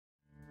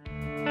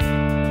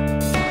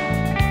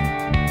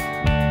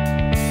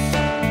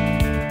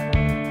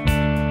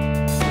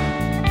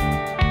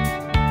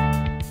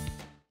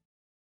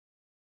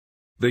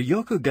The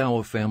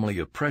Yokogawa family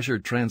of pressure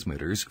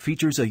transmitters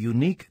features a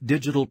unique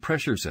digital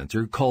pressure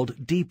sensor called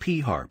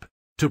DPharp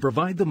to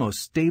provide the most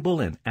stable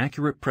and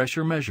accurate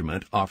pressure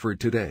measurement offered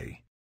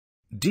today.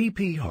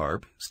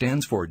 DPharp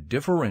stands for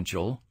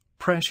Differential,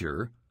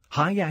 Pressure,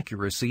 High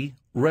Accuracy,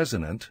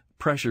 Resonant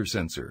Pressure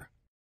Sensor.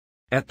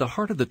 At the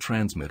heart of the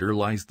transmitter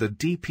lies the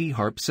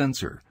DPharp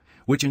sensor,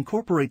 which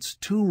incorporates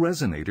two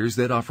resonators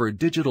that offer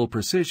digital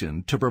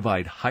precision to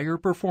provide higher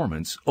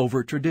performance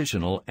over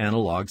traditional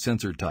analog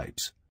sensor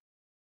types.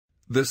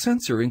 The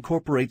sensor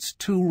incorporates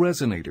two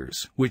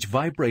resonators, which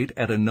vibrate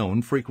at a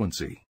known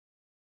frequency.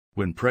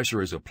 When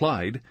pressure is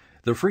applied,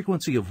 the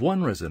frequency of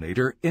one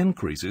resonator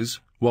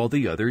increases while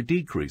the other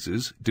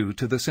decreases due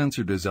to the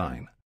sensor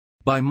design.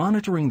 By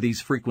monitoring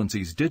these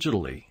frequencies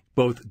digitally,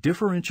 both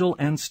differential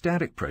and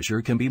static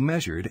pressure can be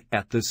measured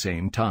at the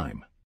same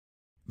time.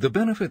 The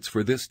benefits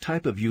for this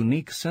type of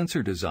unique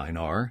sensor design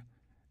are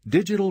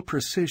digital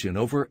precision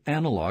over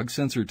analog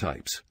sensor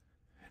types,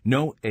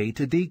 no A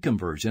to D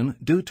conversion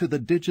due to the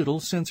digital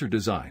sensor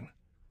design,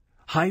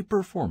 high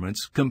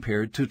performance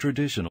compared to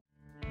traditional